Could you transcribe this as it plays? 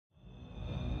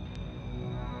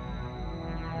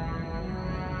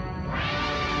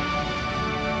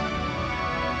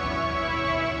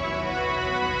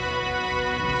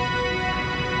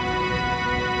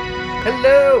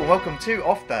Hello, welcome to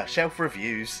Off the Shelf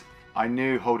Reviews. I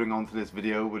knew holding on to this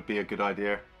video would be a good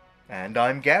idea. And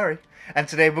I'm Gary. And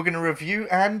today we're going to review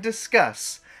and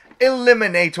discuss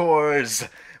Eliminators,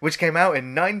 which came out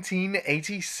in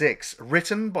 1986,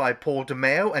 written by Paul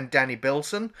DeMeo and Danny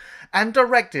Bilson, and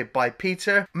directed by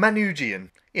Peter Manoogian.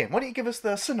 Iain, why don't you give us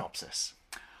the synopsis?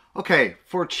 Okay,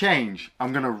 for a change,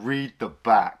 I'm going to read the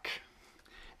back.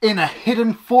 In a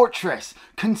hidden fortress,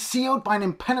 concealed by an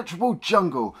impenetrable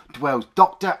jungle, dwells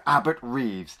Dr. Abbott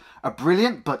Reeves, a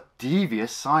brilliant but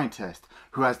devious scientist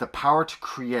who has the power to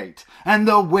create and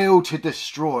the will to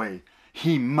destroy.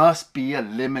 He must be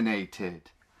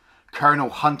eliminated. Colonel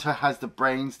Hunter has the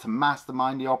brains to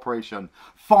mastermind the operation.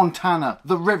 Fontana,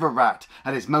 the river rat,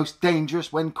 at his most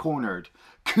dangerous when cornered.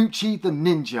 Coochie, the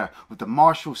ninja, with the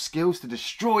martial skills to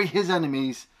destroy his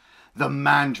enemies. The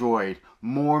Mandroid,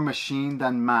 more machine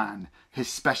than man. His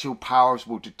special powers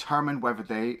will determine whether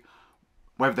they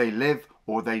live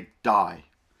or they die.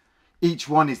 Each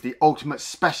one is the ultimate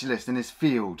specialist in his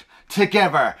field.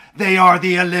 Together, they are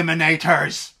the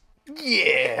Eliminators.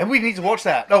 Yeah, we need to watch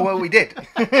that. Oh, well, we did.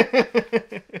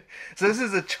 So this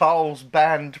is a Charles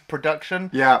Band production.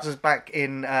 Yeah. This is back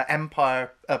in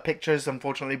Empire Pictures,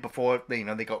 unfortunately, before they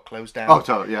got closed down. Oh,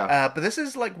 so, yeah. But this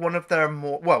is like one of their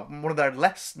one of their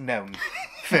less known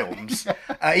films.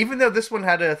 Even though this one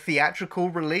had a theatrical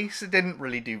release, it didn't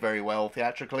really do very well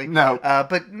theatrically. No.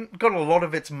 But got a lot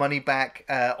of its money back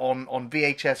on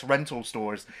VHS rental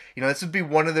stores. This would be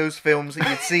one of those films that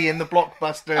you'd see in the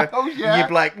Blockbuster. Oh, yeah. You'd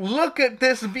be like, look at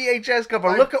this VHS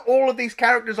cover. Look at all of these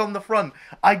characters on the front.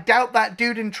 I doubt that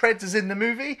dude in Treads is in the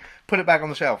movie. Put it back on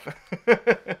the shelf.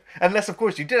 Unless, of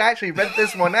course, you did actually rent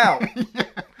this one out. Yeah.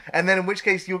 And then in which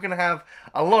case you're going to have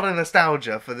a lot of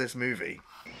nostalgia for this movie.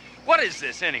 What is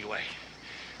this anyway?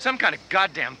 Some kind of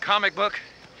goddamn comic book?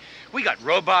 We got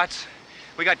robots,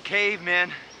 we got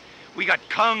cavemen, we got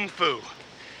kung fu.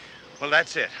 Well,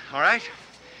 that's it, all right?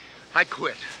 I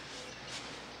quit.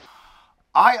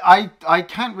 I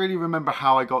can't really remember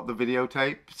how I got the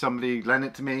videotape. Somebody lent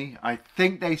it to me. I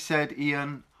think they said,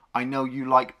 Ian, I know you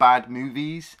like bad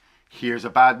movies. Here's a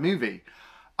bad movie.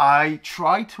 I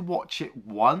tried to watch it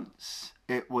once.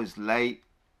 It was late.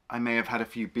 I may have had a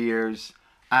few beers.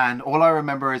 And all I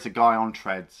remember is a guy on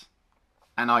treads.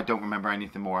 And I don't remember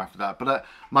anything more after that. But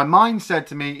my mind said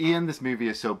to me, Ian, this movie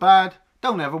is so bad.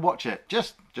 Don't ever watch it.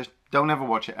 Just don't ever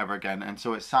watch it ever again. And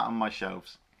so it sat on my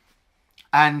shelves.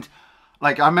 And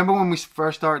I remember when we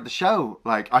first started the show,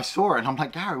 I saw it and I'm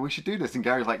like, Gary, we should do this. And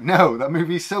Gary's like, no, that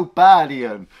movie's so bad,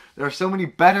 Ian. There are so many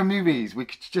better movies. We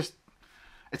could just,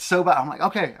 it's so bad. I'm like,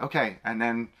 okay. And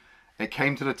then it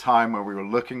came to the time where we were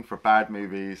looking for bad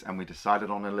movies and we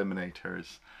decided on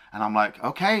Eliminators. And I'm like,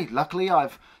 okay, luckily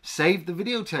I've saved the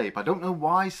videotape. I don't know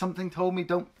why something told me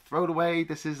don't throw it away.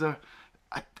 This is an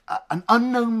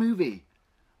unknown movie.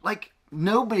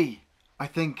 Nobody, I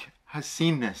think, has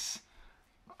seen this.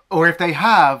 Or if they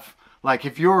have,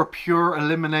 if you're a pure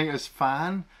Eliminators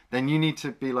fan, then you need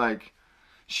to be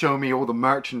show me all the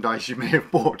merchandise you may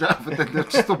have bought other than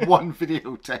just the one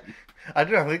videotape. I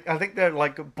don't know. I think they're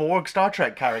like Borg Star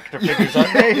Trek character figures,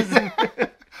 aren't they?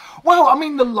 Well, I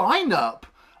mean, the lineup,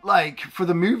 for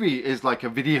the movie is like a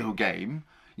video game.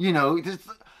 The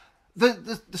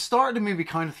start of the movie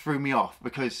kind of threw me off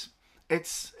because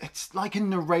it's like a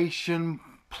narration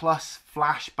plus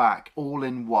flashback all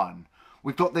in one.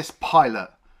 We've got this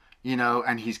pilot,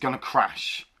 and he's going to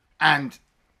crash. And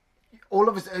all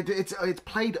of us, it's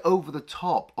played over the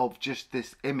top of just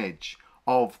this image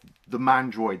of the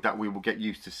Mandroid that we will get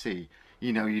used to see.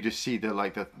 You just see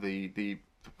the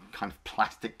kind of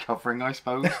plastic covering, I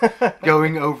suppose,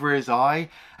 going over his eye.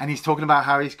 And he's talking about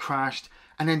how he's crashed.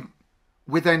 And then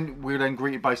we're then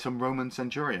greeted by some Roman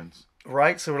centurions.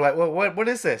 Right, so we're like, well, what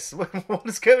is this? What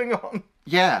is going on?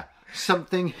 Yeah.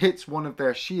 Something hits one of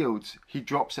their shields. He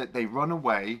drops it. They run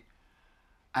away.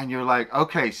 And you're like,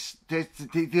 okay,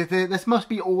 this must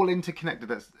be all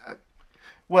interconnected.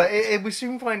 Well, we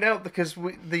soon find out because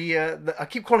I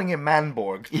keep calling him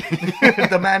Manborg.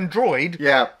 The Mandroid.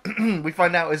 Yeah. We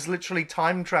find out is literally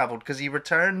time traveled because he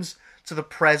returns to the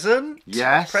present.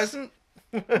 Yes. Present.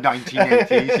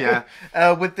 1980s,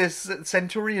 yeah. With this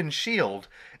Centurion shield.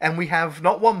 And we have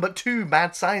not one but two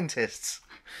mad scientists.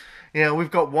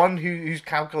 We've got one who's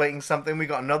calculating something. We've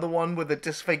got another one with a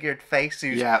disfigured face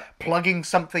who's plugging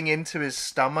something into his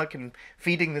stomach and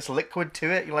feeding this liquid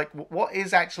to it. You're like, what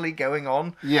is actually going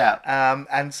on? Yeah.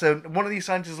 And so one of these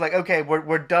scientists is like, okay,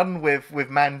 we're done with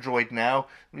Mandroid now.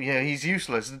 He's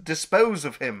useless. Dispose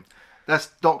of him. That's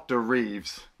Dr.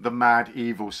 Reeves, the mad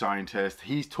evil scientist.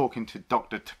 He's talking to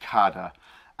Dr. Takada.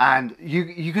 And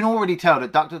you can already tell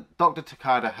that Dr.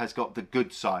 Takada has got the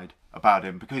good side about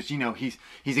him because he's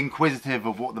inquisitive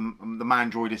of what the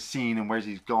Mandroid has seen and where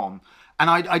he's gone. And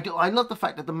I love the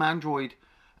fact that the Mandroid,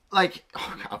 like,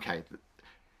 okay,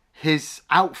 his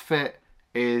outfit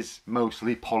is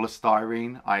mostly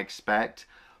polystyrene, I expect,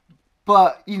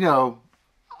 but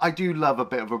I do love a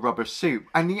bit of a rubber suit,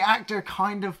 and the actor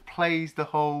kind of plays the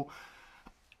whole.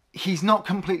 He's not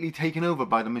completely taken over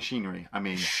by the machinery. I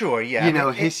mean, sure,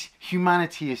 yeah. His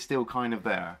humanity is still kind of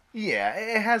there. Yeah,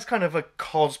 it has kind of a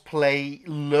cosplay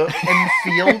look and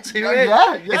feel to it.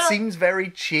 Yeah. It seems very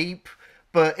cheap,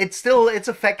 but it's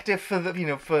effective for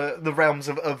the realms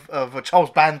of a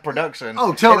Charles Band production.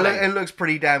 Oh, totally. It looks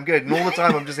pretty damn good, and all the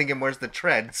time I'm just thinking, where's the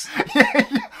treads?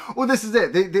 Yeah. Well, this is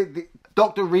it. The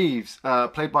Dr. Reeves,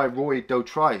 played by Roy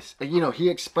Dotrice, he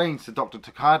explains to Dr.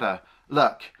 Takada,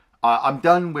 look. I'm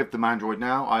done with the Mandroid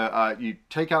now. You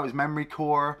take out his memory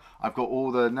core. I've got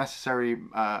all the necessary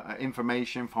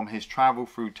information from his travel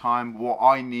through time, what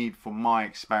I need for my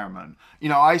experiment.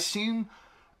 I assume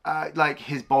like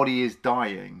his body is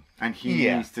dying and he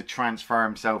needs to transfer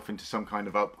himself into some kind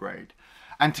of upgrade.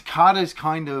 And Takada's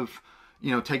kind of,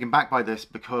 taken back by this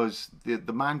because the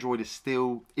Mandroid is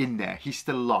still in there. He's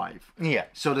still alive. Yeah.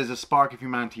 So there's a spark of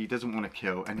humanity he doesn't want to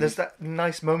kill. And there's that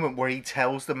nice moment where he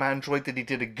tells the Mandroid that he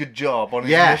did a good job on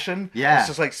his mission. Yeah. It's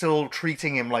just like still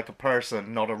treating him like a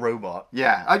person, not a robot.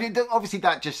 Yeah. I mean, obviously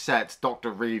that just sets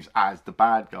Dr. Reeves as the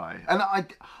bad guy. And I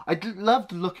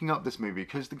loved looking up this movie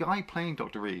because the guy playing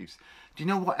Dr. Reeves, do you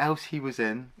know what else he was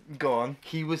in? Go on.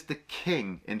 He was the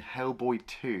king in Hellboy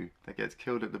 2 that gets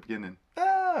killed at the beginning.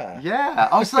 Yeah,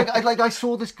 I was like, I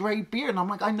saw this grey beard, and I'm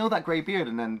like, I know that grey beard,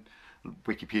 and then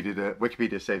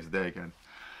Wikipedia saves the day again.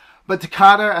 But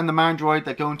Takada and the Mandroid,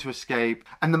 they're going to escape,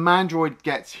 and the Mandroid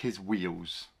gets his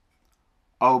wheels.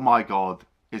 Oh my god,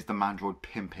 is the Mandroid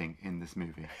pimping in this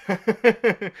movie?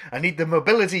 I need the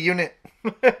mobility unit.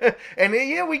 And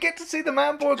we get to see the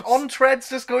Mandroid on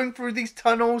treads, just going through these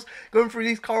tunnels, going through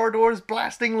these corridors,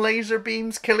 blasting laser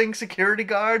beams, killing security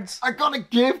guards. I gotta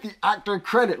give the actor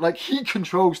credit. Like, he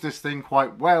controls this thing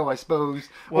quite well, I suppose.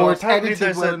 Well, or apparently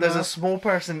there's a small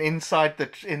person inside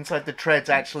the treads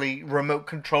actually remote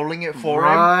controlling it for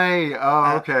him. Right.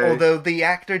 Oh, okay. Although the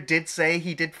actor did say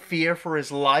he did fear for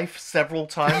his life several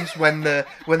times when the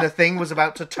thing was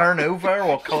about to turn over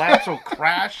or collapse or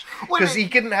crash, because he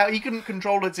couldn't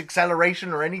control its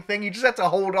acceleration or anything. He just had to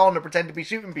hold on and pretend to be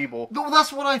shooting people. Well,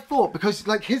 that's what I thought, because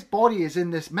like his body is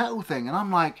in this metal thing, and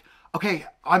I'm like, okay,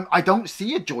 I don't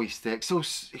see a joystick, so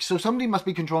somebody must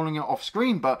be controlling it off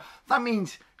screen, but that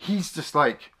means he's just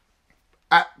like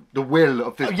at the will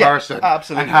of this person,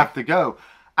 absolutely, and have to go.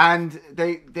 And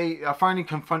they are finally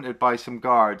confronted by some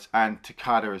guards, and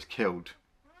Takada is killed.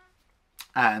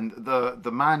 And the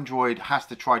Mandroid has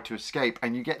to try to escape,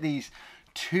 and you get these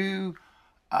two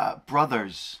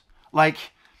brothers. Like,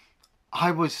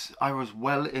 I was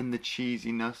well in the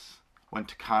cheesiness when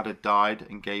Takada died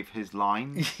and gave his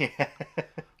line. Yeah.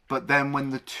 But then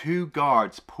when the two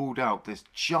guards pulled out this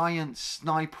giant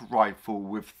sniper rifle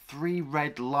with 3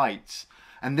 red lights,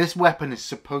 and this weapon is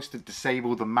supposed to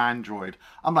disable the Mandroid,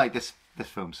 I'm like, this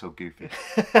film's so goofy.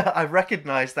 I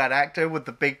recognized that actor with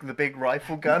the big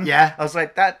rifle gun. Yeah. I was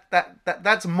like,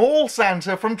 that's Mall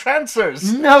Santa from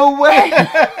Trancers. No way.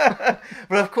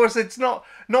 But of course, it's not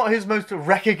his most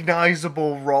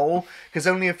recognizable role, because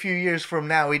only a few years from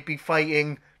now he'd be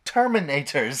fighting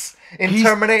Terminators in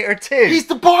Terminator 2. He's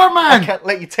the barman. I can't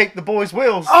let you take the boy's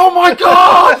wheels. Oh my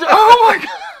god! Oh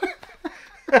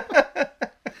my god!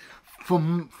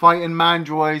 From fighting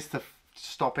Mandroids to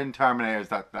stopping Terminators,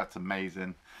 that's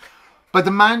amazing. But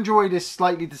the Mandroid is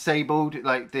slightly disabled.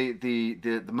 Like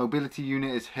the mobility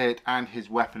unit is hit and his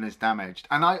weapon is damaged.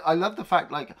 And I love the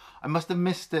fact, like, I must have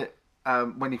missed it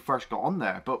when he first got on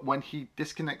there, but when he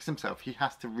disconnects himself, he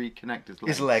has to reconnect his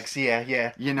legs. His legs,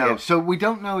 yeah. Yeah. So we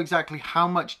don't know exactly how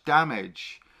much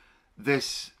damage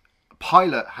this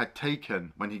pilot had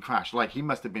taken when he crashed. Like, he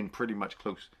must have been pretty much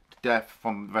close to death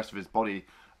from the rest of his body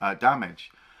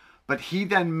damage. But he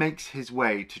then makes his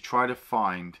way to try to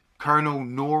find Colonel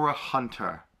Nora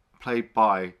Hunter, played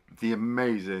by the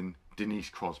amazing Denise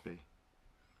Crosby.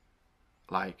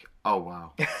 Like, oh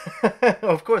wow.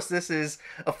 Of course, this is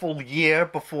a full year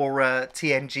before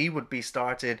TNG would be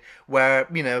started, where,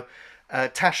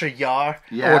 Tasha Yar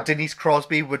or Denise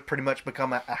Crosby would pretty much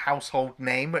become a household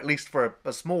name, at least for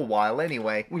a small while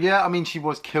anyway. Well, yeah, I mean, she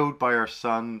was killed by her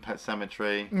son, Pet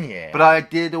Sematary. Yeah. But I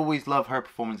did always love her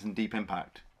performance in Deep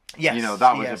Impact. Yes.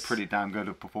 That was a pretty damn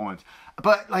good performance.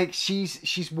 But like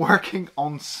she's working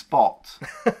on spot.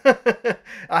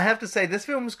 I have to say, this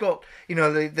film's got, you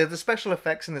know, the special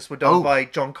effects in this were done by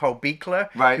John Carl Buechler,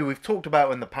 right, who we've talked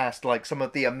about in the past, like some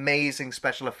of the amazing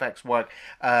special effects work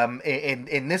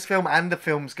in this film and the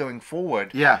films going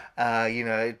forward. Yeah. You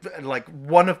know, like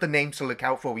one of the names to look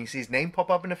out for when you see his name pop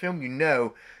up in a film, you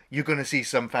know you're going to see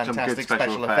some fantastic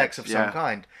special effects of some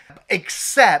kind.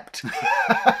 Except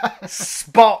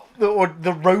Spot or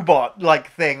the robot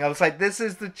like thing. I was like, this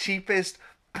is the cheapest,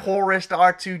 poorest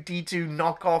R2-D2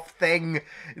 knockoff thing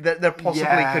that there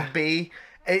possibly could be.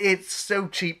 It's so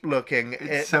cheap looking.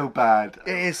 It's so bad.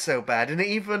 It is so bad. And it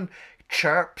even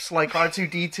chirps like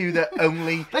R2-D2 that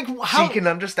only like she can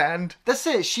understand. That's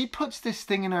it. She puts this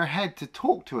thing in her head to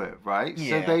talk to it, right?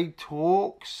 Yeah. So they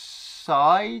talk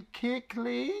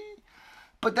psychically.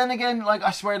 But then again, like, I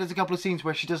swear there's a couple of scenes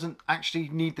where she doesn't actually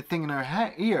need the thing in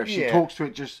her ear. She talks to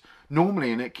it just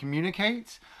normally and it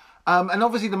communicates. And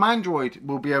obviously the Mandroid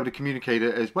will be able to communicate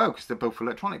it as well because they're both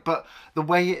electronic. But the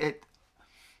way it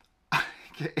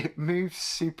moves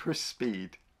super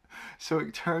speed. So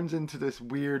it turns into this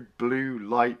weird blue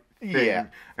light thing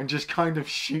and just kind of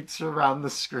shoots around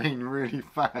the screen really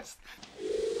fast.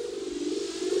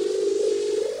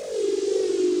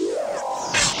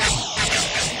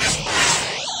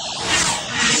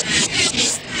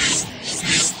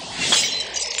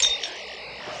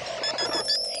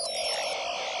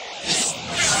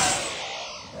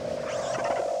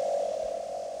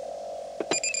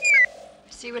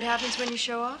 See what happens when you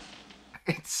show off?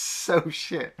 It's so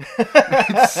shit.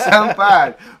 It's so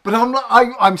bad. But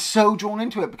I'm so drawn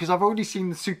into it because I've already seen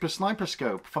the super sniper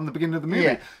scope from the beginning of the movie.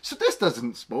 Yeah. So this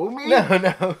doesn't spoil me.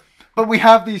 No. But we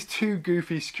have these two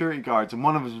goofy security guards, and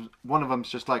one of them's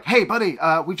just like, "Hey, buddy,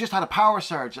 we just had a power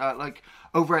surge, like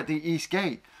over at the East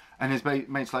Gate." And his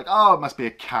mate's like, "Oh, it must be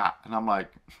a cat." And I'm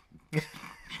like, "You've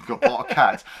got a lot of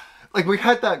cats." Like, we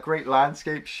had that great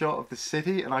landscape shot of the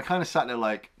city, and I kind of sat there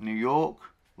like, New York,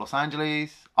 Los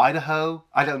Angeles, Idaho,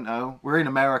 I don't know. We're in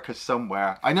America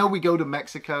somewhere. I know we go to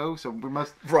Mexico, so we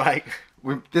must... Right.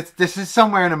 This is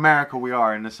somewhere in America we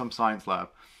are, in some science lab.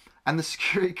 And the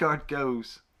security guard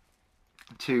goes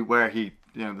to where the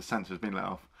sensor's been let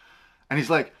off. And he's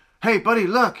like, "Hey, buddy,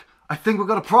 look, I think we've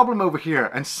got a problem over here."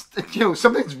 And,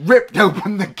 something's ripped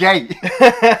open the gate.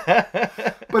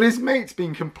 But his mate's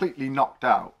been completely knocked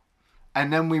out.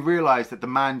 And then we realise that the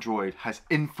Mandroid has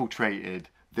infiltrated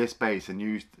this base and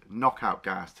used knockout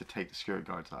gas to take the security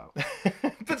guards out.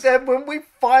 But then when we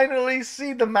finally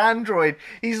see the Mandroid,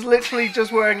 he's literally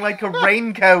just wearing like a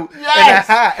raincoat and a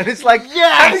hat. And it's like,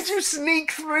 how did you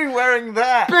sneak through wearing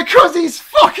that? Because he's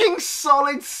fucking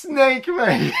Solid Snake,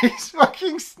 mate. He's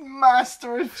fucking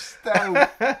master of stealth.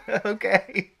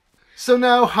 Okay. So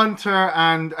now Hunter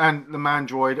and the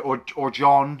Mandroid, or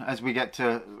John, as we get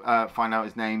to find out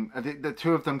his name, the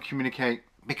two of them communicate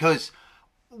because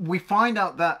we find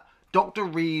out that Dr.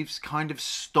 Reeves kind of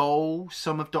stole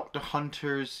some of Dr.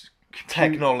 Hunter's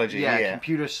technology,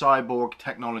 computer cyborg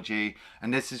technology,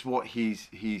 and this is what he's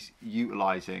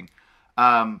utilizing.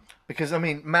 Because I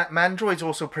mean, Mandroid's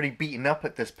also pretty beaten up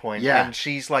at this point, and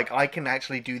she's like, "I can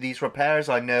actually do these repairs.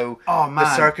 I know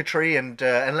the circuitry, and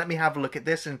let me have a look at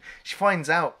this." And she finds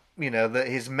out, that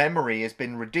his memory has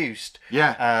been reduced.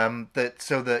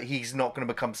 So that he's not going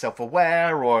to become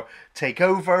self-aware or take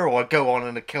over or go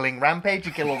on a killing rampage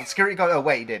and kill all the security guards. Oh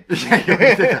wait, he did.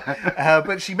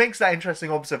 But she makes that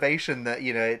interesting observation that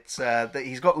it's that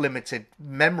he's got limited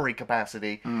memory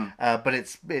capacity, but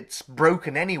it's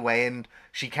broken anyway, and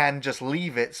she can just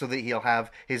leave it so that he'll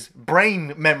have his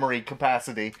brain memory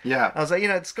capacity. Yeah, I was like,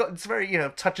 it's very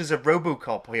touches of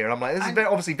RoboCop here. And I'm like, this is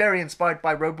obviously very inspired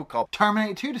by RoboCop.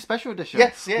 Terminator 2, the special edition.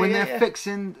 Yes, when they're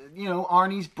fixing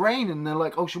Arnie's brain, and they're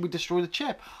like, "Oh, should we destroy the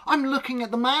chip?" I'm looking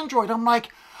at the Mandroid. I'm like,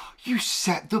 you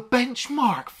set the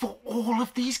benchmark for all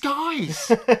of these guys.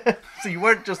 So you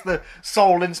weren't just the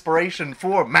sole inspiration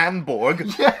for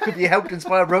Manborg. Yeah. You helped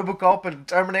inspire RoboCop and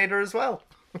Terminator as well.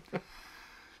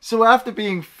 So after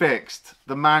being fixed,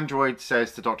 the Mandroid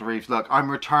says to Dr. Reeves, "Look, I'm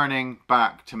returning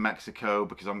back to Mexico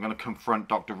because I'm going to confront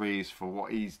Dr. Reeves for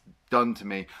what he's done to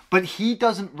me." But he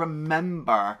doesn't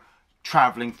remember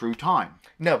traveling through time.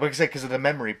 No, because of the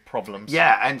memory problems.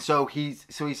 Yeah, and so he's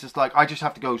just like, "I just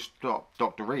have to go stop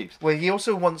Dr. Reeves." Well, he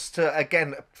also wants to,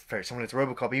 again, very similar to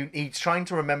RoboCop, he's trying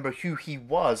to remember who he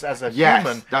was as a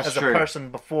human, as a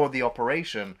person before the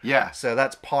operation. Yeah. So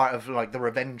that's part of like the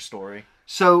revenge story.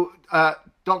 So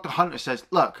Dr. Hunter says,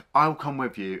 "Look, I'll come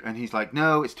with you." And he's like,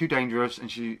 "No, it's too dangerous."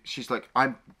 And she's like,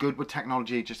 "I'm good with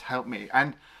technology, just help me."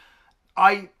 And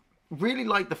I really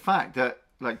like the fact that,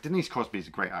 like, Denise Crosby is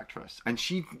a great actress, and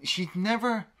she's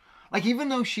never, like, even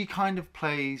though she kind of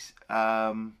plays,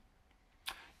 I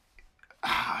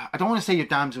don't want to say your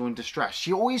damsel in distress.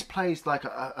 She always plays like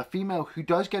a female who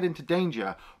does get into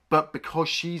danger, but because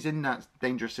she's in that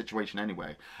dangerous situation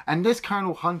anyway. And this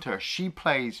Colonel Hunter, she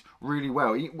plays really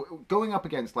well. Going up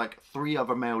against like 3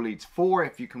 other male leads, 4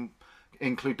 if you can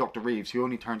include Dr. Reeves, who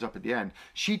only turns up at the end.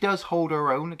 She does hold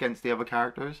her own against the other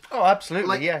characters. Oh, absolutely.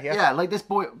 Like, yeah. Like this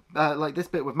boy, like this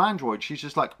bit with Mandroid, she's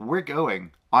just like, we're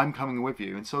going. I'm coming with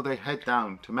you. And so they head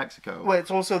down to Mexico. Well,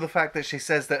 it's also the fact that she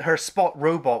says that her Spot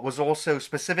robot was also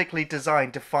specifically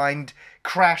designed to find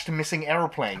crashed missing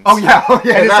airplanes. Oh, yeah. And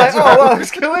it's like, well,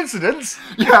 it's coincidence.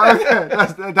 Yeah,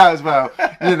 okay. That as well.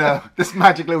 You know, this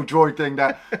magic little droid thing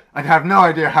that I have no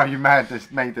idea how you made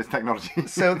this technology.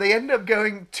 So they end up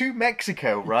going to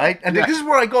Mexico, right? And this is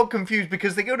where I got confused,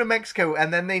 because they go to Mexico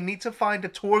and then they need to find a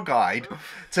tour guide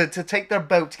to take their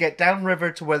boat to get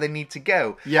downriver to where they need to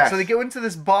go. Yes. So they go into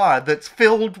this bar that's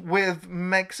filled with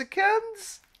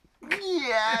Mexicans.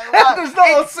 Yeah, there's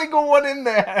not a single one in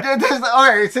there.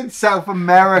 Alright, it's in South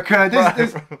America.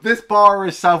 This bar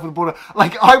is south of the border.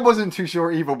 Like, I wasn't too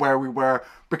sure either where we were,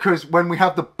 because when we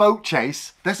have the boat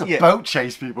chase, there's a boat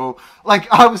chase, people.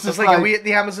 Like, I was just like, are we at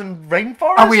the Amazon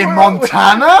rainforest? Are we in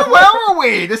Montana? Where are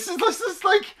we? This is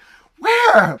like,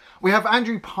 where? We have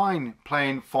Andrew Pine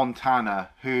playing Fontana,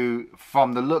 who,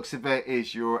 from the looks of it,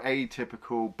 is your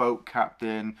atypical boat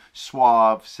captain,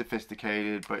 suave,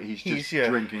 sophisticated, but he's just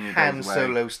drinking his Han days away.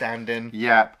 Solo stand-in.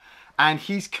 Yep. And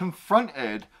he's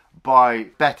confronted by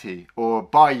Betty, or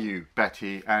Bayou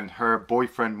Betty, and her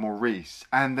boyfriend Maurice.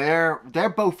 And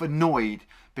they're both annoyed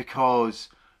because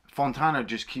Fontana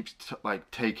just keeps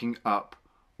taking up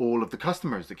all of the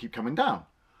customers that keep coming down.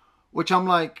 Which I'm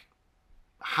like,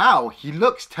 how? He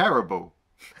looks terrible.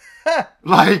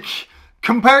 Like,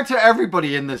 compared to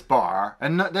everybody in this bar,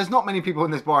 and there's not many people in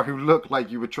this bar who look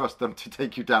like you would trust them to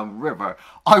take you down the river,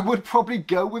 I would probably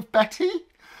go with Betty,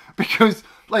 because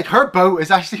like, her boat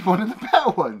is actually one of the better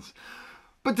ones.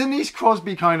 But Denise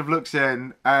Crosby kind of looks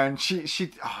in, and she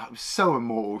so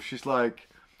immortal. She's like,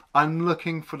 I'm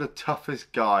looking for the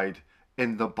toughest guide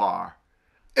in the bar.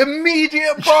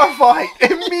 Immediate bar fight!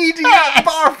 Immediate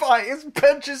bar fight! His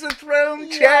punches are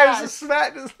thrown, chairs are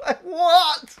smacked. It's like,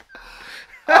 what?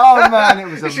 Oh man,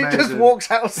 it was amazing. She just walks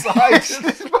outside. She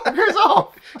just walks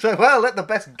off. So, well, let the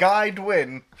best guide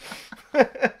win.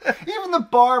 Even the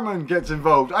barman gets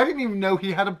involved. I didn't even know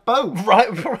he had a boat. Right.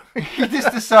 He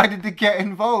just decided to get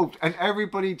involved, and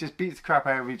everybody just beats the crap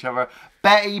out of each other.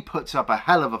 Betty puts up a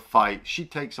hell of a fight. She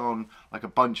takes on like a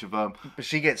bunch of them. But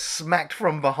she gets smacked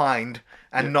from behind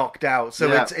and knocked out.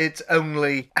 So it's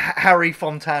only Harry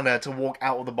Fontana to walk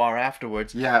out of the bar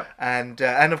afterwards. Yeah. And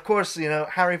of course, you know,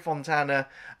 Harry Fontana,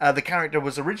 the character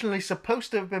was originally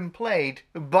supposed to have been played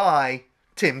by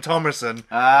Tim Thomerson,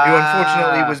 who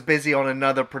unfortunately was busy on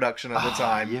another production at the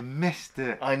time. You missed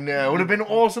it. I know. It would have been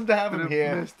awesome to have him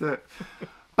here. Missed it.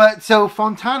 But so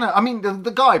Fontana, I mean,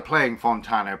 the guy playing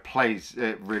Fontana plays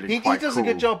it really quite He does cool. a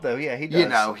good job, though. Yeah, he does. You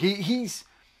know,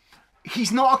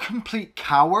 he's not a complete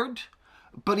coward,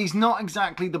 but he's not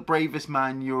exactly the bravest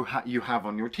man you have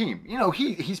on your team. You know,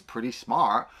 he's pretty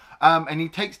smart, and he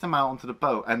takes them out onto the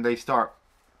boat, and they start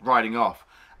riding off.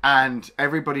 And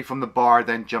everybody from the bar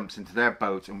then jumps into their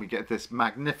boats, and we get this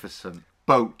magnificent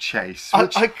boat chase,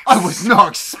 which I was not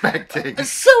expecting.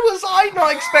 So was I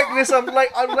not expecting this. I'm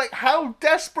like, how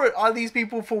desperate are these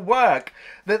people for work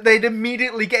that they'd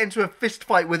immediately get into a fist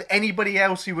fight with anybody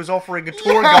else who was offering a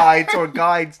tour guide or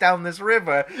guides down this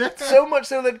river? So much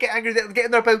so they'd get angry, they'd get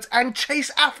in their boats and chase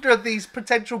after these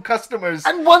potential customers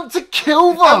and want to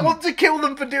kill them. And want to kill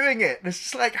them for doing it. It's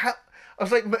just like, how... I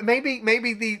was like, maybe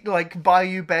the like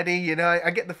Bayou Betty, you know,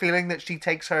 I get the feeling that she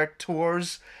takes her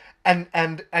tours and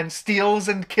steals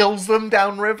and kills them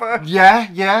downriver.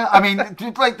 Yeah. I mean,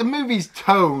 like, the movie's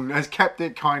tone has kept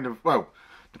it kind of, well,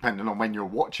 depending on when you're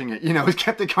watching it, you know, has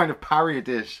kept it kind of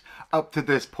parody-ish up to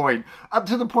this point. Up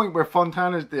to the point where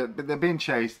Fontana's, they're being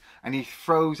chased, and he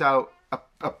throws out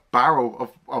a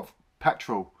barrel of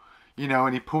petrol, you know,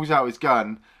 and he pulls out his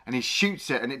gun, and he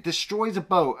shoots it, and it destroys a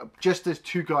boat just as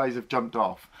 2 guys have jumped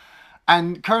off.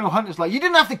 And Colonel Hunter's like, you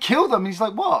didn't have to kill them. And he's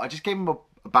like, what? I just gave him a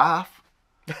bath.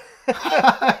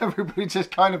 Everybody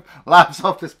just kind of laughs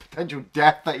off this potential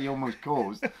death that he almost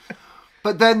caused.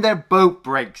 But then their boat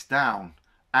breaks down,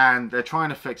 and they're trying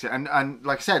to fix it. And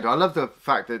like I said, I love the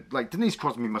fact that, like, Denise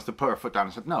Crosby must have put her foot down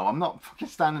and said, no, I'm not fucking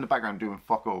standing in the background doing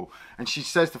fuck all. And she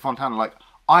says to Fontana, like,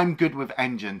 I'm good with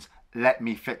engines. Let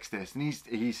me fix this. And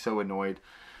he's so annoyed.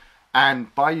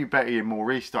 And Bayou Betty and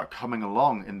Maurice start coming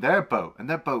along in their boat. And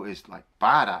their boat is, like,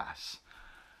 badass.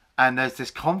 And there's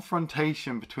this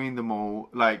confrontation between them all.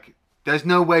 Like, There's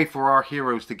no way for our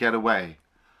heroes to get away.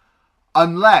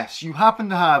 Unless you happen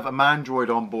to have a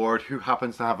mandroid on board who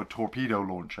happens to have a torpedo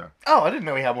launcher. Oh, I didn't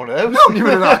know he had one of those. No,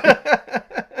 neither did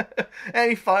I. And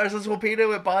he fires a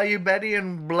torpedo at Bayou Betty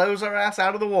and blows her ass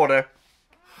out of the water.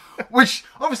 Which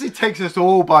obviously takes us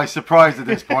all by surprise at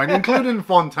this point, including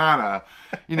Fontana.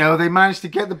 You know, they manage to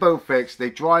get the boat fixed. They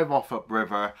drive off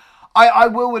upriver. I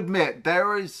will admit,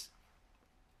 there is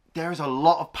a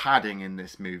lot of padding in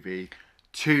this movie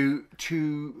to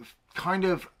kind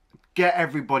of get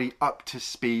everybody up to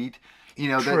speed. You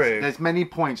know, there's many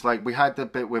points, like we had the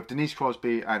bit with Denise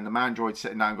Crosby and the mandroid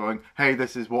sitting down going, hey,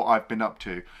 this is what I've been up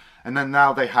to. And then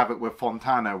now they have it with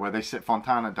Fontana, where they sit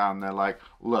Fontana down there like,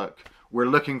 look, we're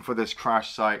looking for this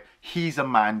crash site. He's a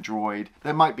mandroid.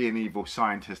 There might be an evil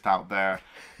scientist out there.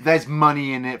 There's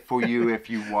money in it for you if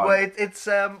you want. Well, it's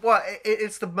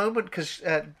the moment because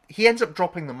he ends up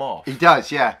dropping them off. He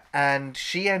does, yeah. And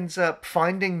she ends up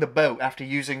finding the boat after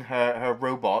using her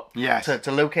robot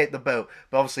to locate the boat.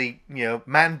 But obviously, you know,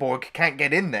 Manborg can't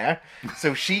get in there,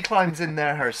 so she climbs in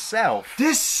there herself.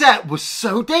 This set was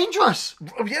so dangerous.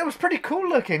 Yeah, it was pretty cool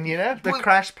looking, you know, the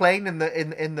crash plane in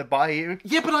the bayou.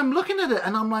 Yeah, but I'm looking at it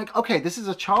and I'm like, okay, this is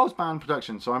a Charles Band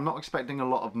production, so I'm not expecting a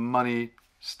lot of money,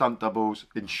 stunt doubles,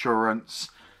 insurance.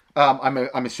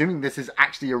 I'm assuming this is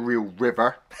actually a real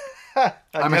river. I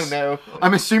don't know.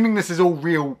 I'm assuming this is all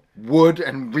real wood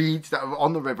and reeds that are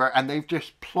on the river, and they've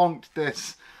just plonked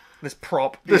this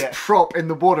prop in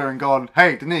the water and gone,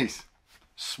 hey, Denise,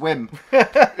 swim.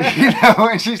 You know,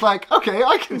 and she's like, okay,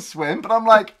 I can swim, but I'm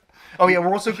like, oh yeah,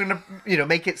 we're also going to, you know,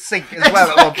 make it sink as well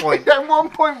at one point. At one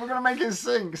point, we're going to make it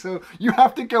sink. So you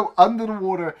have to go under the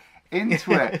water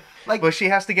into it. Well, she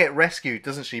has to get rescued,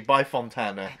 doesn't she, by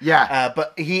Fontana? Yeah.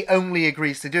 But he only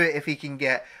agrees to do it if he can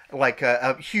get like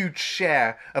a huge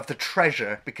share of the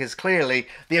treasure, because clearly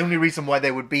the only reason why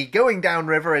they would be going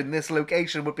downriver in this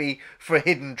location would be for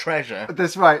hidden treasure.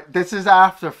 That's right. This is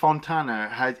after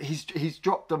Fontana he's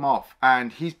dropped them off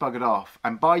and he's buggered off,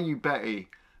 and Bayou Betty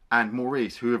and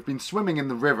Maurice, who have been swimming in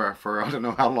the river for I don't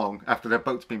know how long after their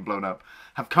boat's been blown up,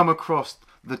 have come across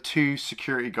the two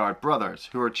security guard brothers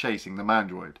who are chasing the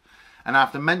mandroid. And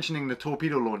after mentioning the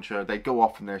torpedo launcher, they go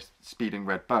off in their speeding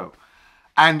red boat.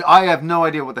 And I have no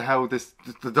idea what the hell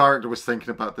the director was thinking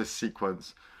about this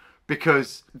sequence,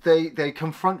 because they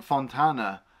confront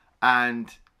Fontana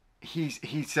and he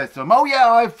says to them, oh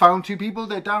yeah, I've found two people,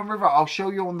 they're downriver, I'll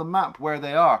show you on the map where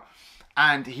they are.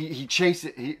 And he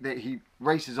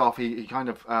races off. He kind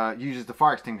of uses the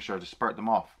fire extinguisher to spurt them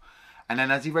off. And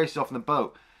then as he races off in the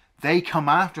boat, they come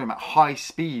after him at high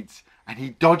speeds, and he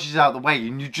dodges out of the way.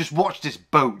 And you just watch this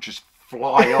boat just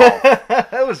fly off.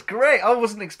 That was great. I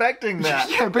wasn't expecting that.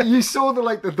 Yeah, but you saw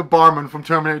the barman from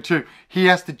Terminator 2. He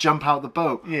has to jump out of the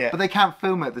boat. Yeah. But they can't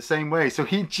film it the same way. So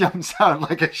he jumps out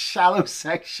like a shallow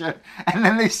section, and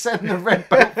then they send the red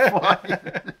boat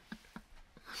flying.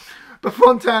 But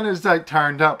Fontana's like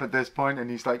turned up at this point,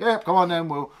 and he's like, "Yeah, come on then,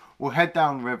 we'll head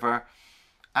down river,"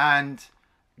 and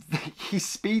he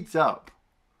speeds up,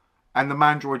 and the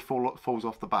mandroid falls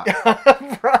off the back.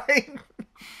 Right.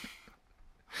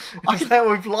 Is that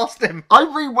we've lost him? I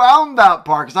rewound that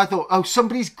part because I thought, oh,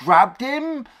 somebody's grabbed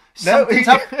him. No,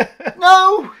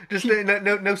 no, just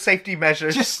no safety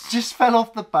measures. Just fell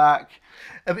off the back.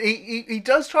 He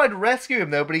does try to rescue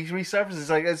him though, but he resurfaces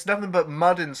like it's nothing but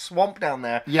mud and swamp down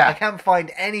there. Yeah, I can't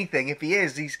find anything. If he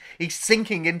is, he's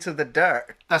sinking into the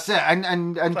dirt. That's it.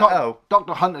 And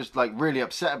Dr. Hunter's like really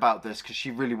upset about this because she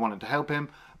really wanted to help him,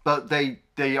 but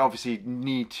they obviously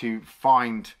need to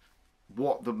find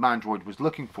what the mandroid was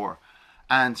looking for,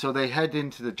 and so they head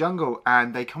into the jungle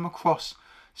and they come across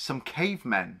some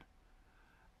cavemen,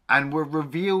 and we're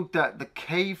revealed that the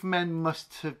cavemen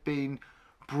must have been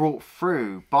brought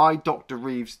through by Dr.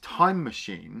 Reeves' time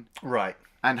machine, right,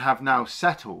 and have now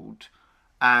settled,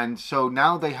 and so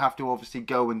now they have to obviously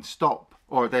go and stop,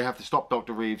 or they have to stop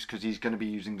Dr. Reeves because he's going to be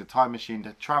using the time machine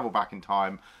to travel back in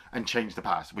time and change the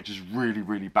past, which is really,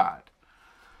 really bad.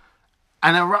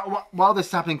 And while this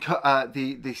is happening,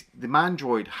 the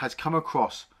mandroid has come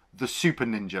across the super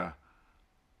ninja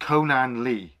Conan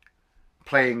Lee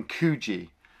playing Kuji.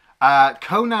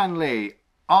 Conan Lee,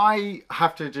 I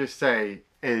have to just say,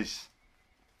 is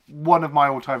one of my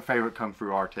all-time favourite kung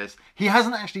fu artists. He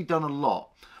hasn't actually done a lot,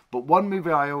 but one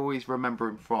movie I always remember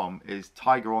him from is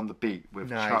Tiger on the Beat with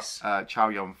Chow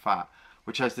Yun-fat,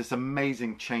 which has this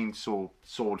amazing chainsaw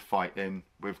sword fight in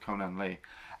with Conan Lee.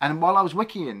 And while I was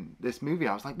wikiing this movie,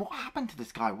 I was like, what happened to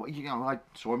this guy? I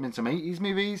saw him in some 80s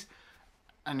movies,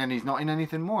 and then he's not in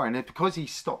anything more. And it's because he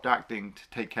stopped acting to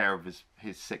take care of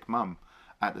his sick mum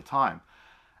at the time.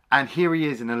 And here he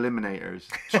is in Eliminators,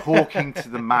 talking to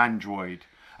the mandroid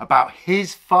about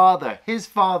his father. His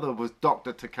father was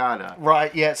Dr. Takada.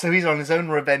 Right, yeah, so he's on his own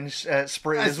revenge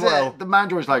spree as well. The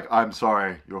Mandroid's like, I'm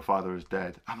sorry, your father is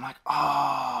dead. I'm like,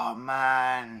 oh,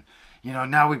 man. You know,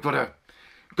 now we've got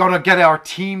to get our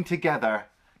team together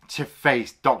to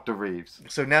face Dr. Reeves.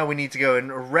 So now we need to go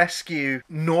and rescue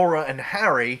Nora and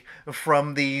Harry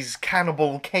from these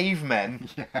cannibal cavemen.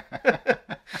 Yeah.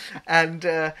 And,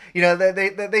 you know,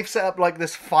 they've set up like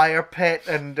this fire pit,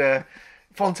 and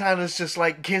Fontana's just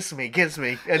like, kiss me.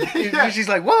 And she's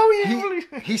like, whoa,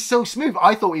 yeah. He's so smooth.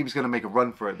 I thought he was going to make a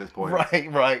run for it at this point.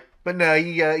 Right. But no,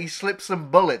 he slips some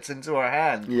bullets into her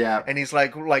hand. Yeah. And he's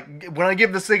like, when I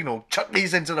give the signal, chuck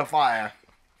these into the fire.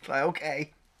 It's like,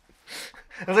 okay.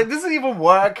 I was like, does it even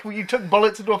work? When you took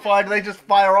bullets into a fire, do they just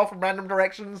fire off in random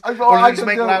directions? Or do they just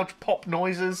make loud pop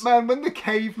noises? Man, when the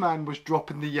caveman was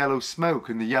dropping the yellow smoke,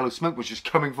 and the yellow smoke was just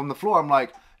coming from the floor, I'm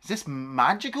like, is this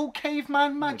magical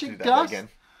caveman magic dust? Again.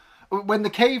 When the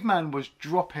caveman was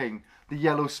dropping the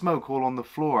yellow smoke all on the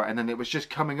floor, and then it was just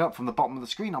coming up from the bottom of the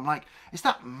screen, I'm like, is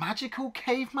that magical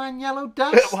caveman yellow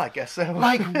dust? Well, I guess so.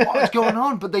 Like, what's going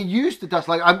on? But they used the dust,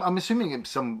 like, I'm assuming it's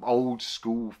some old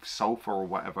school sulfur or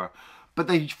whatever. But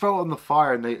they throw it on the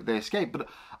fire and they escape. But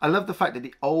I love the fact that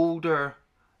the older,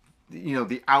 you know,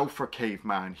 the alpha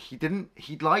caveman,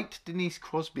 he liked Denise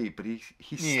Crosby, but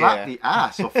he slapped the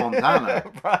ass of Fontana.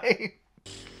 Right.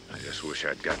 I just wish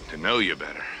I'd gotten to know you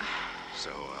better.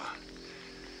 So,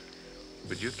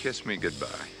 would you kiss me goodbye?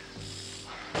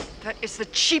 That is the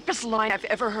cheapest line I've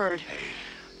ever heard. Hey,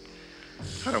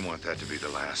 I don't want that to be the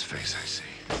last face I see.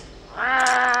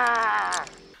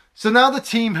 So now the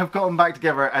team have gotten back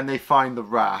together and they find the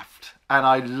raft. And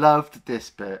I loved this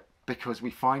bit because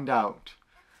we find out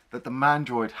that the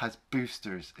Mandroid has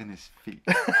boosters in his feet.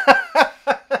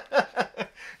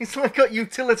 He's like got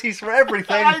utilities for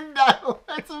everything. I know,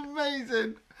 it's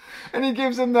amazing. And he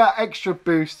gives them that extra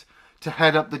boost to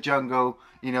head up the jungle,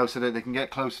 you know, so that they can get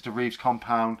closer to Reeves'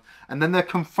 compound. And then they're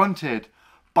confronted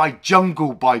by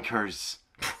jungle bikers.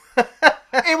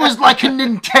 It was like a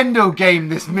Nintendo game,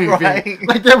 this movie. Right.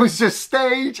 Like, there was just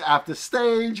stage after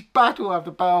stage, battle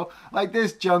after battle. Like,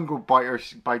 this jungle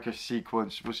biker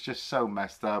sequence was just so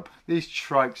messed up. These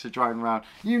trikes are driving around.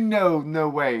 You know, no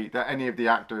way that any of the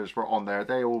actors were on there.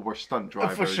 They all were stunt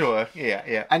drivers. For sure,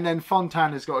 yeah. And then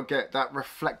Fontana's got to get that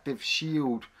reflective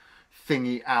shield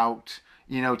thingy out,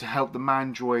 you know, to help the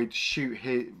Mandroid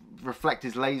reflect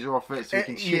his laser off it so he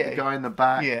can shoot the guy in the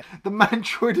back. Yeah. The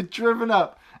Mandroid had driven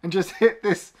up and just hit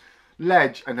this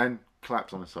ledge and then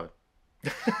collapsed on his side.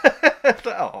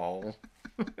 Oh.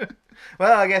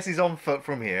 Well, I guess he's on foot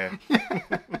from here.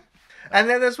 And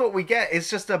then that's what we get.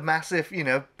 It's just a massive, you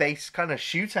know, base kind of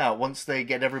shootout once they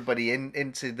get everybody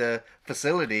into the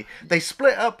facility. They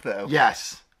split up, though.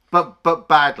 Yes. But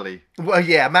badly. Well,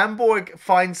 yeah, Manborg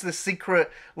finds the secret,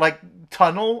 like,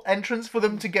 tunnel entrance for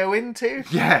them to go into.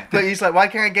 Yeah. But he's like, why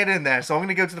can't I get in there? So I'm going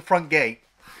to go to the front gate.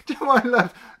 Do you know what I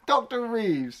love? Dr.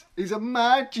 Reeves is a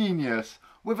mad genius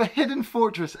with a hidden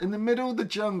fortress in the middle of the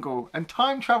jungle and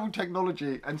time travel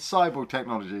technology and cyborg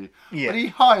technology. Yeah. But he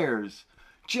hires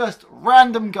just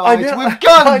random guys with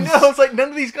guns. I know. It's like none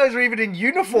of these guys are even in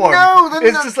uniform. No,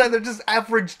 it's just like they're just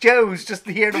average Joes just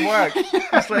here to work.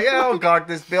 It's like, oh, guard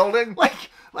this building.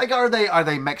 Like, are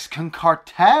they Mexican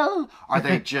cartel? Are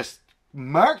they just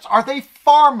mercs? Are they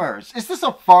farmers? Is this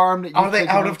a farm that you? Are they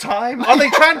out of time? Are they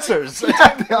trancers?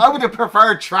 Yeah, I would have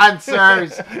preferred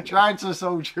trancers, trancer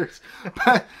soldiers.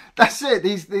 But that's it.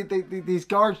 These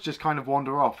guards just kind of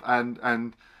wander off,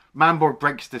 and Manborg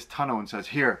breaks this tunnel and says,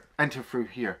 "Here, enter through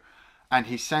here," and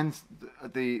he sends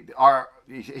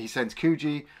he sends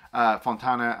Kuji,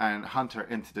 Fontana, and Hunter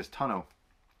into this tunnel,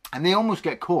 and they almost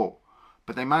get caught,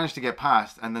 but they manage to get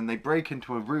past, and then they break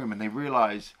into a room and they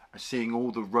realize are seeing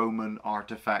all the Roman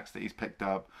artifacts that he's picked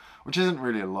up, which isn't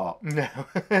really a lot. No,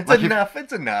 it's enough.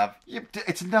 It's enough.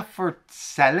 It's enough for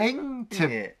selling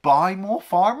to buy more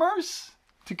farmers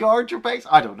to guard your base.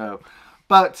 I don't know,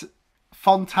 but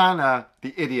Fontana,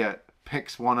 the idiot,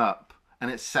 picks one up and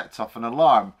it sets off an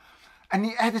alarm. And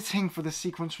the editing for the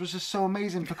sequence was just so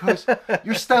amazing because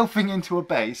you're stealthing into a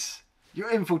base, you're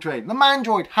infiltrating. The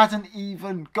Mandroid hasn't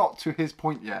even got to his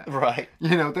point yet. Right.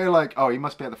 You know, they're like, oh, he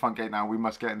must be at the front gate now, we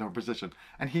must get into a position.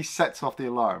 And he sets off the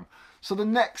alarm. So the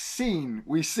next scene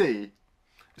we see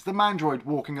is the Mandroid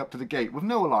walking up to the gate with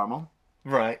no alarm on.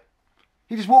 Right.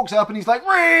 He just walks up and he's like,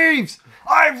 Reeves,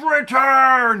 I've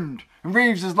returned! And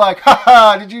Reeves is like,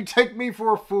 haha, did you take me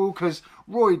for a fool? Because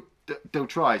Roy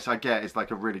Daltrey's, I get, is like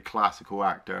a really classical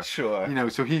actor. Sure. You know,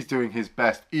 so he's doing his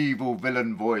best evil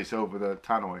villain voice over the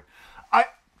tannoy.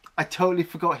 I totally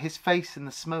forgot his face in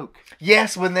the smoke.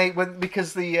 Yes,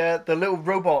 because the little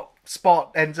robot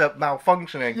spot ends up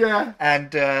malfunctioning. Yeah.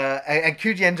 And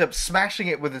Kuji ends up smashing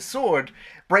it with his sword,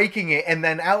 breaking it, and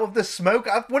then out of the smoke,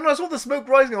 when I saw the smoke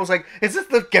rising, I was like, is this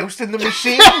the ghost in the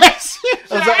machine? Yes!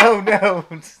 I was like, oh no.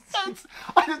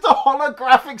 It's a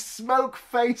holographic smoke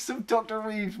face of Dr.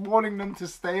 Reeves warning them to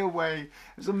stay away.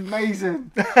 It's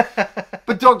amazing.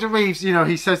 But Dr. Reeves, you know,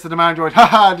 he says to the android,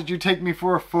 haha, did you take me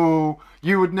for a fool?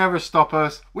 You would never stop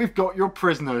us. We've got your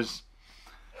prisoners.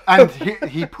 And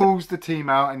he pulls the team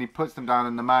out and he puts them down,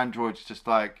 and the android's just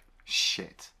like,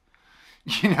 shit.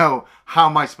 You know, how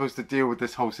am I supposed to deal with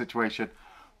this whole situation?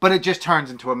 But it just turns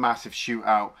into a massive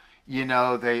shootout. You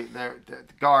know, the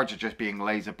guards are just being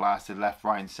laser blasted left,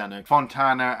 right, and center.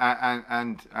 Fontana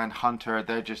and Hunter,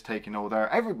 they're just taking all their...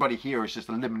 Everybody here is just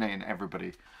eliminating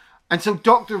everybody. And so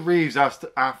Dr. Reeves,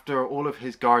 after all of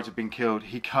his guards have been killed,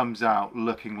 he comes out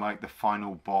looking like the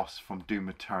final boss from Doom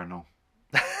Eternal.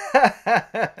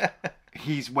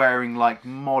 He's wearing like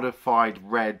modified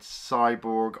red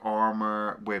cyborg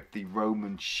armor with the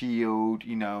Roman shield.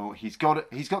 You know, he's got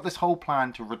this whole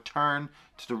plan to return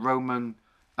to the Roman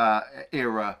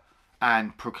era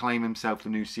and proclaim himself the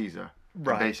new Caesar.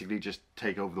 Right. And basically just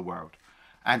take over the world.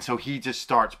 And so he just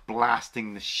starts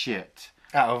blasting the shit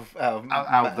out of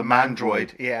the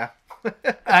Mandroid. Yeah.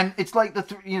 And it's like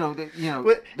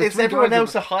it's everyone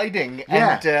else are hiding,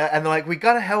 and they're like, we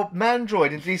gotta help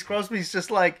Mandroid, and Denise Crosby's just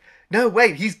like, no,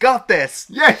 wait, he's got this.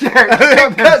 Yeah.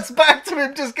 It cuts back to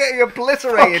him just getting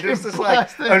obliterated. It's just like,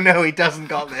 oh no, he doesn't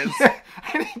got this. Yeah.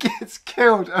 And he gets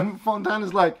killed, and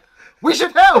Fontana's like, we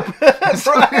should help.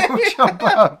 So they all jump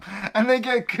up, and they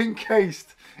get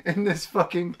encased in this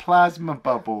fucking plasma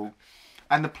bubble.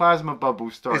 And the plasma bubble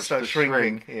starts to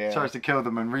shrinking. Shrink, starts to kill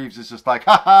them, and Reeves is just like,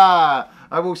 ha ha,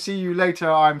 I will see you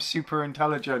later, I'm super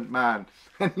intelligent, man.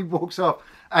 And he walks off,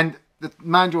 and the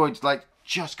Mandroid's like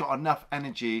just got enough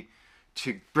energy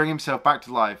to bring himself back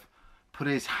to life, put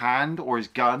his hand or his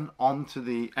gun onto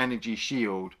the energy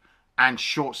shield, and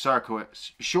short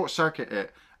circuit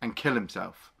it, and kill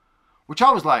himself. Which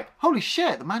I was like, holy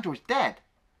shit, the Mandroid's dead.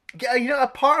 Yeah, you know, a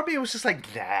part of me was just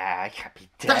like, nah, I can't be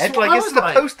dead. That's like, this is the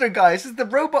poster guy, this is the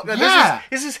robot guy, yeah.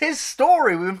 This is his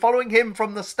story. We've been following him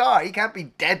from the start. He can't be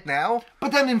dead now.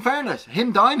 But then, in fairness,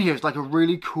 him dying here is like a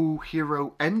really cool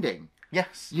hero ending.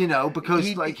 Yes. You know, because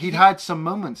he'd had some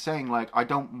moments saying, like, I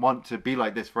don't want to be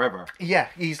like this forever. Yeah,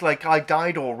 he's like, I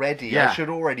died already. Yeah. I should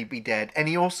already be dead. And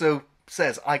he also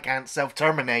says, I can't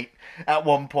self-terminate at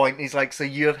one point. He's like, so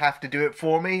you'll have to do it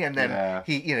for me. And then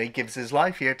he gives his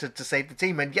life here to save the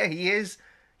team. And yeah, he is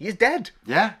dead.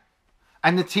 Yeah.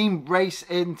 And the team race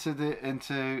into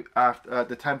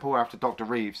the temple after Dr.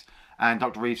 Reeves. And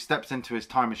Dr. Reeves steps into his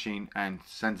time machine and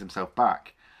sends himself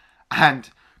back. And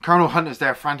Colonel Hunter's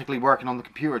there frantically working on the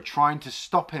computer, trying to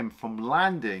stop him from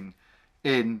landing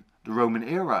in the Roman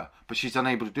era. But she's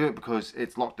unable to do it because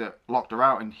it's locked her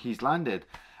out, and he's landed.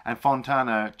 And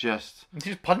Fontana just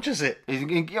punches it.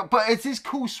 But it's this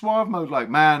cool suave mode, like,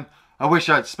 man, I wish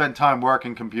I'd spent time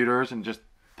working computers, and just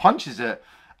punches it.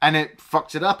 And it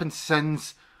fucks it up and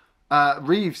sends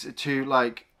Reeves to,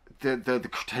 like, the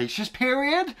Cretaceous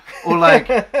period? Or, like,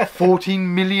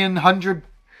 14,100,000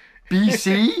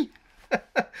 BC?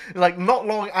 Like, not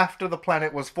long after the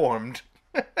planet was formed.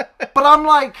 But I'm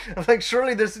like,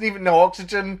 surely there's even no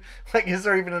oxygen. Like, is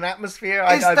there even an atmosphere?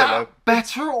 I don't know.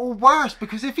 Better or worse?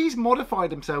 Because if he's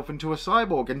modified himself into a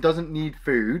cyborg and doesn't need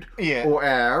food or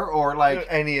air or like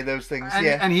any of those things,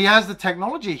 and he has the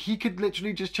technology, he could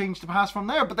literally just change the past from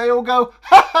there. But they all go,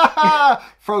 ha ha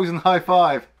ha, frozen high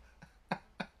five.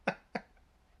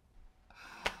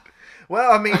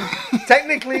 Well, I mean,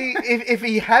 technically, if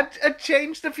he had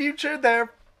changed the future,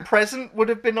 their present would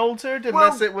have been altered,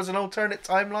 unless it was an alternate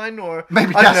timeline, or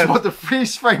maybe that's what the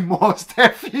freeze frame was.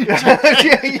 Their future.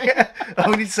 yeah.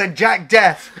 Only said Jack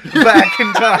Death back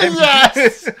in time.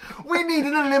 Yes, we need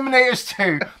an Eliminators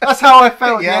 2. That's how I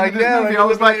felt. At the end of this movie. I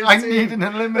was like, I need an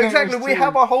Eliminators. Exactly. 2. We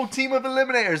have our whole team of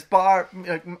Eliminators, bar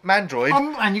Mandroid,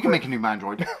 and you can make a new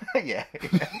Mandroid. yeah.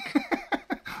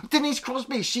 Denise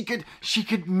Crosby, she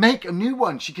could make a new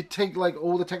one. She could take like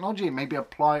all the technology and maybe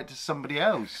apply it to somebody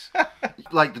else,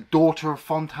 like the daughter of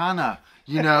Fontana.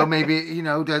 You know, maybe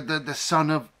the son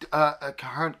of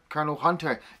Colonel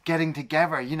Hunter getting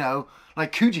together. You know,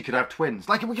 like Kuji could have twins.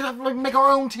 Like we could have make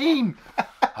our own team.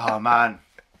 Oh man.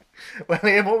 Well,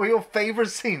 Ian, what were your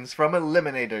favourite scenes from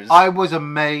Eliminators? I was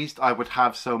amazed. I would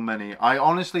have so many. I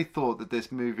honestly thought that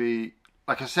this movie,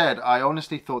 like I said, I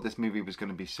honestly thought this movie was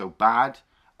going to be so bad.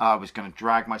 I was going to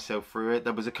drag myself through it.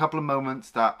 There was a couple of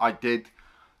moments that I did.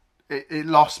 It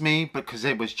lost me because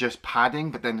it was just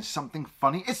padding. But then there's something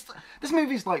funny. This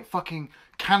movie's like fucking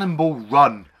Cannonball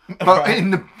Run. But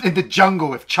in the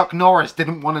jungle, if Chuck Norris did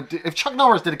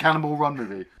a Cannonball Run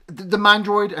movie, the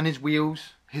Mandroid and his wheels,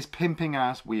 his pimping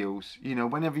ass wheels, you know,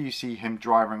 whenever you see him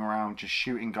driving around just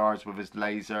shooting guards with his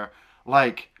laser,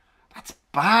 like, that's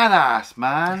badass,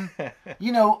 man.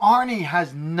 You know, Arnie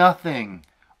has nothing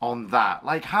on that.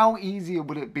 Like, how easy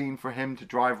would it been for him to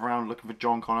drive around looking for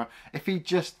John Connor if he'd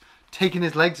just taken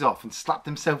his legs off and slapped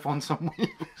himself on some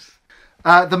wheels?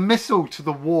 The missile to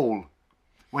the wall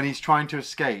when he's trying to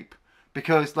escape,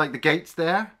 because like the gate's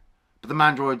there, but the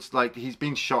Mandroid's like, he's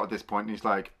been shot at this point and he's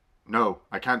like, no,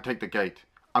 I can't take the gate.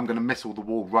 I'm going to missile the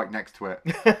wall right next to it.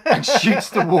 And shoots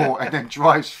the wall and then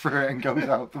drives through it and goes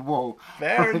out the wall.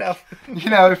 Fair enough. You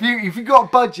know, if you got a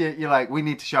budget, you're like, we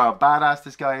need to show how badass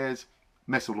this guy is.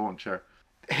 Missile launcher.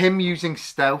 Him using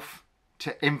stealth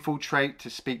to infiltrate, to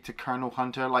speak to Colonel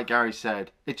Hunter, like Gary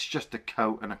said, it's just a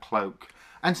coat and a cloak.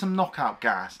 And some knockout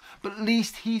gas. But at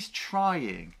least he's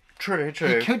trying. True.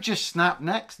 He could just snap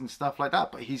necks and stuff like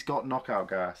that, but he's got knockout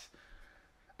gas.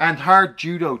 And her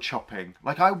judo chopping.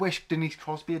 Like, I wish Denise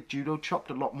Crosby had judo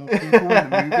chopped a lot more people in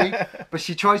the movie. But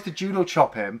she tries to judo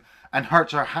chop him and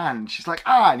hurts her hand. She's like,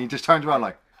 ah, and he just turns around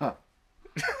like, huh.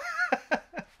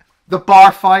 The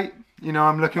bar fight. You know,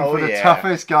 I'm looking for the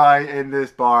toughest guy in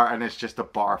this bar, and it's just a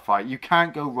bar fight. You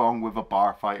can't go wrong with a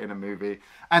bar fight in a movie.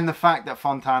 And the fact that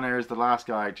Fontana is the last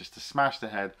guy just to smash the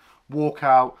head, walk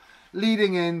out,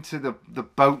 leading into the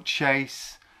boat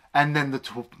chase, and then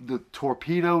the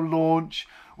torpedo launch,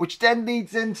 which then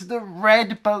leads into the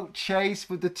red boat chase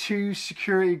with the two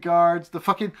security guards.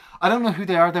 I don't know who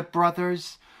they are, they're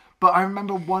brothers. But I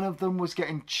remember one of them was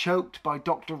getting choked by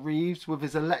Dr. Reeves with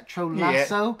his electro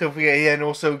lasso. Yeah, don't forget, Iain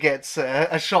also gets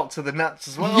a shot to the nuts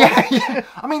as well. Yeah.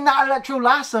 I mean, that electro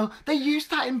lasso, they used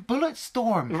that in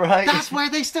Bulletstorm. Right. That's where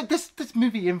they stood. This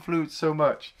movie influenced so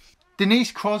much.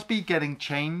 Denise Crosby getting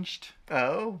changed.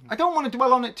 Oh. I don't want to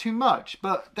dwell on it too much,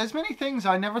 but there's many things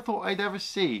I never thought I'd ever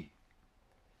see.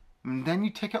 And then you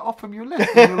tick it off from your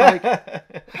list and you're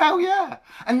like, hell yeah.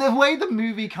 And the way the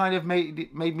movie kind of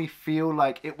made me feel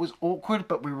like it was awkward,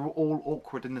 but we were all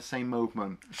awkward in the same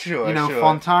moment. Sure, You know, sure.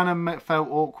 Fontana felt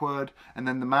awkward, and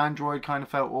then the Mandroid kind of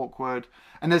felt awkward.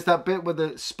 And there's that bit where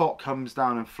the Spot comes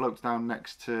down and floats down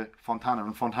next to Fontana,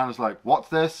 and Fontana's like, what's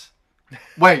this?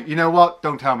 Wait, you know what?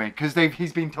 Don't tell me. Because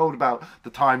he's been told about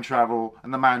the time travel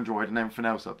and the Mandroid and everything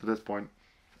else up to this point.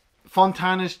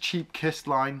 Fontana's cheap kiss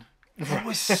line. It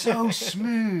was so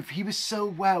smooth. He was so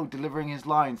well delivering his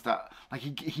lines that, like,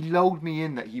 he lulled me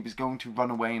in that he was going to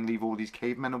run away and leave all these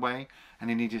cavemen away, and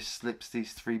then he just slips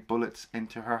these 3 bullets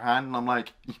into her hand, and I'm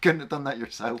like, you couldn't have done that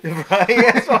yourself. Right,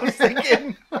 that's what I was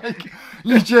thinking. Like,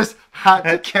 you just had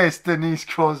to kiss Denise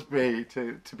Crosby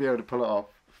to be able to pull it off.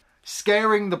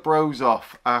 Scaring the bros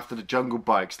off after the jungle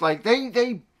bikes. Like,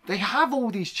 they have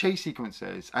all these chase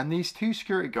sequences, and these 2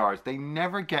 security guards, they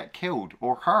never get killed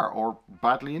or hurt or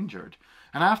badly injured.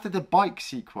 And after the bike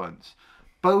sequence,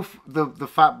 both the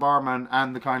fat barman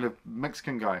and the kind of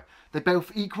Mexican guy, they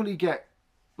both equally get,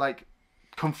 like,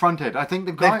 confronted. I think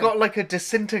the guy... They've got, like, a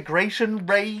disintegration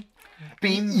ray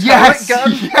beam gun. Yes,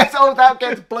 oh, that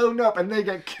gets blown up and they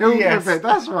get killed with it.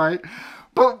 That's right.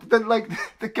 But,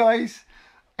 the guys...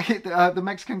 the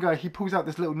Mexican guy, he pulls out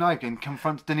this little knife and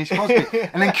confronts Denise Crosby.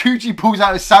 And then Kuji pulls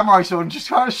out his samurai sword and just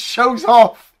kind of shows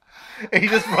off. He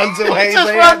just runs away. He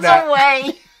just runs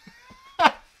away.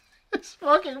 It's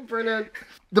fucking brilliant.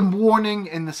 The warning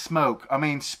in the smoke. I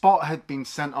mean, Spot had been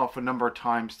sent off a number of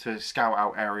times to scout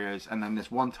out areas. And then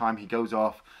this one time he goes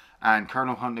off and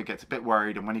Colonel Hunter gets a bit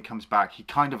worried. And when he comes back, he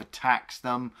kind of attacks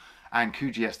them. And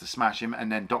Kuji has to smash him.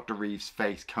 And then Dr. Reeves'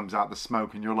 face comes out the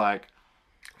smoke. And you're like,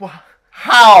 what?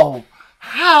 How?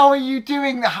 How are you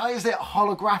doing that? How is it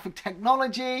holographic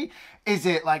technology? Is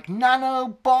it like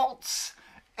nanobots?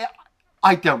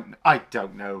 I don't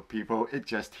know, people.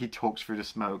 He talks through the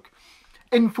smoke.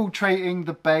 Infiltrating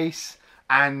the base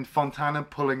and Fontana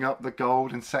pulling up the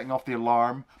gold and setting off the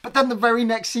alarm. But then the very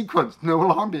next sequence, no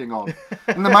alarm being on.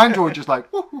 And the Mandroid just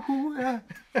like, woo-hoo-hoo, yeah.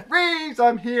 Reeves,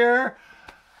 I'm here.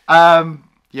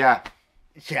 Yeah.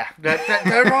 Yeah,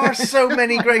 there are so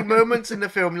many great moments in the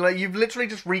film. Like, you've literally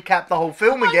just recapped the whole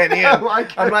film again, Iain.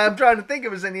 I'm trying to think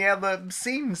if there's any other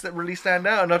scenes that really stand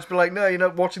out, and I'll just be like, no, you know,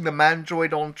 watching the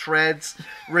Mandroid on treads,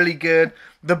 really good.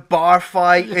 The bar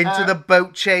fight into the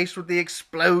boat chase with the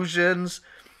explosions.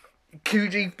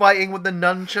 Kuji fighting with the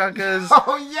nunchuckers.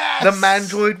 Oh, yes! The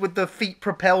Mandroid with the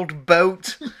feet-propelled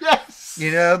boat. Yes!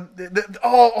 You know,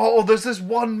 there's this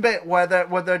one bit where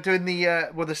they're doing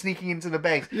where they're sneaking into the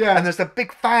base, and there's a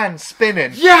big fan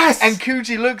spinning. Yes! And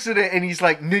Kuji looks at it and he's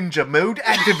like, ninja mode,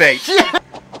 activate. Yeah.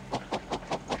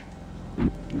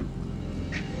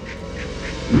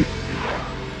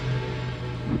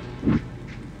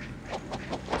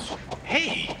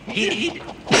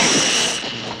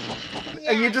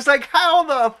 And you're just like, how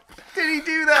the did he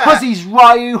do that? Because he's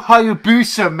Ryu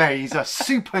Hayabusa, mate. He's a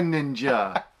super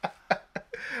ninja.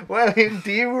 Well,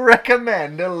 do you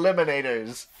recommend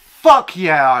Eliminators? Fuck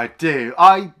yeah, I do.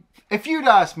 If you'd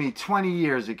asked me 20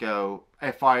 years ago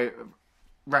if I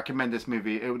recommend this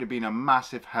movie, it would have been a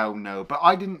massive hell no. But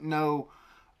I didn't know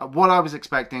what I was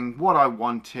expecting, what I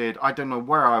wanted. I don't know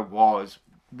where I was.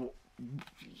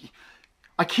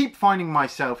 I keep finding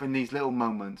myself in these little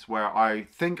moments where I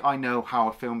think I know how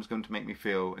a film's going to make me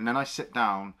feel, and then I sit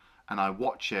down and I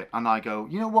watch it and I go,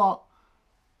 you know what?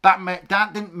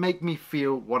 That didn't make me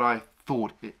feel what I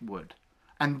thought it would.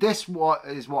 And this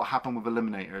is what happened with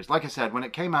Eliminators. Like I said, when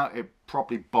it came out, it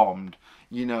properly bombed.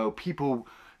 You know, people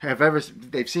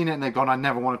they've seen it and they've gone, I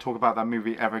never want to talk about that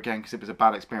movie ever again because it was a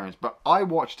bad experience. But I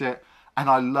watched it and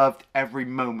I loved every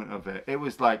moment of it. It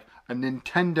was like a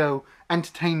Nintendo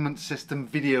Entertainment System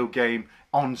video game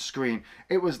on screen.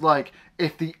 It was like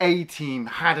if the A-Team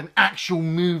had an actual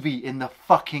movie in the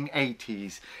fucking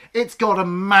 80s. It's got a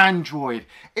Mandroid.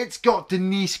 It's got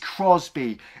Denise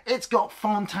Crosby. It's got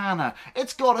Fontana.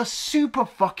 It's got a super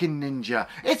fucking ninja.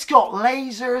 It's got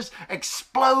lasers,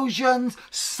 explosions,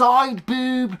 side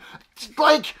boob.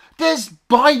 Like, there's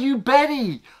Bayou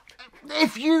Betty.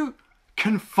 If you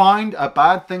can find a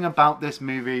bad thing about this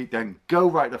movie, then go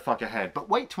right the fuck ahead. But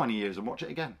wait 20 years and watch it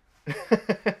again.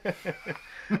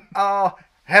 Oh,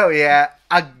 hell yeah.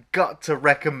 I got to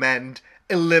recommend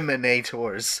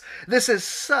Eliminators. This is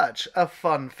such a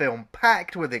fun film,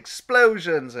 packed with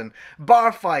explosions and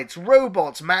bar fights,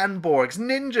 robots, manborgs,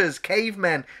 ninjas,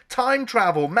 cavemen, time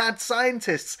travel, mad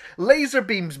scientists, laser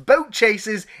beams, boat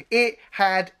chases. It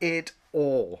had it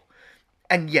all.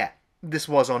 And yeah, this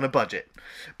was on a budget.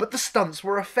 But the stunts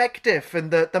were effective,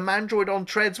 and the Mandroid on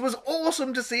treads was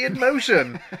awesome to see in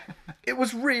motion. It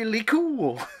was really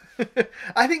cool.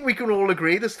 I think we can all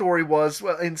agree the story was,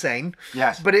 well, insane.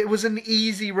 Yes. But it was an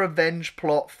easy revenge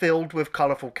plot filled with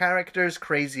colourful characters,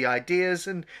 crazy ideas,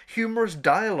 and humorous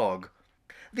dialogue.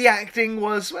 The acting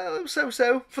was, well,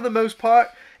 so-so for the most part.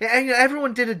 And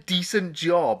everyone did a decent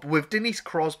job, with Denise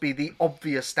Crosby the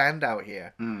obvious standout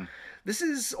here. This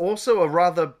is also a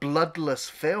rather bloodless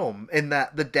film in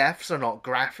that the deaths are not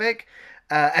graphic,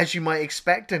 as you might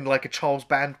expect in like a Charles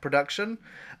Band production.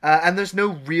 And there's no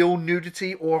real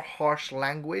nudity or harsh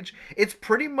language. It's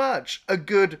pretty much a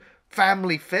good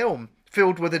family film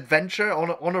filled with adventure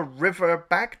on a river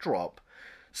backdrop.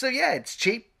 So yeah, it's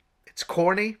cheap, it's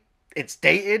corny, it's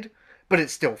dated, but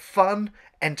it's still fun,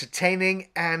 entertaining,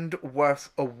 and worth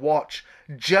a watch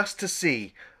just to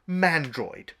see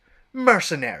Mandroid,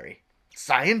 mercenary,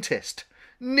 scientist,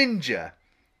 ninja,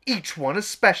 each one a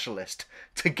specialist.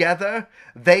 Together,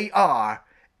 they are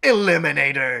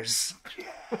Eliminators.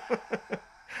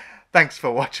 Thanks for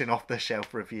watching Off the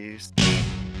Shelf Reviews.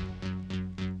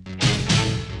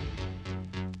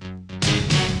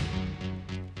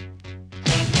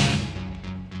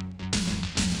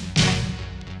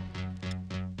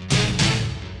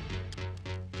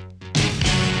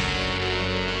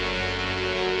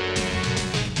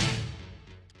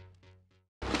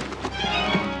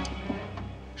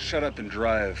 Shut up and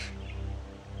drive.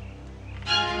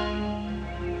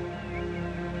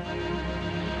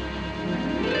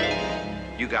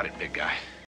 You got it, big guy.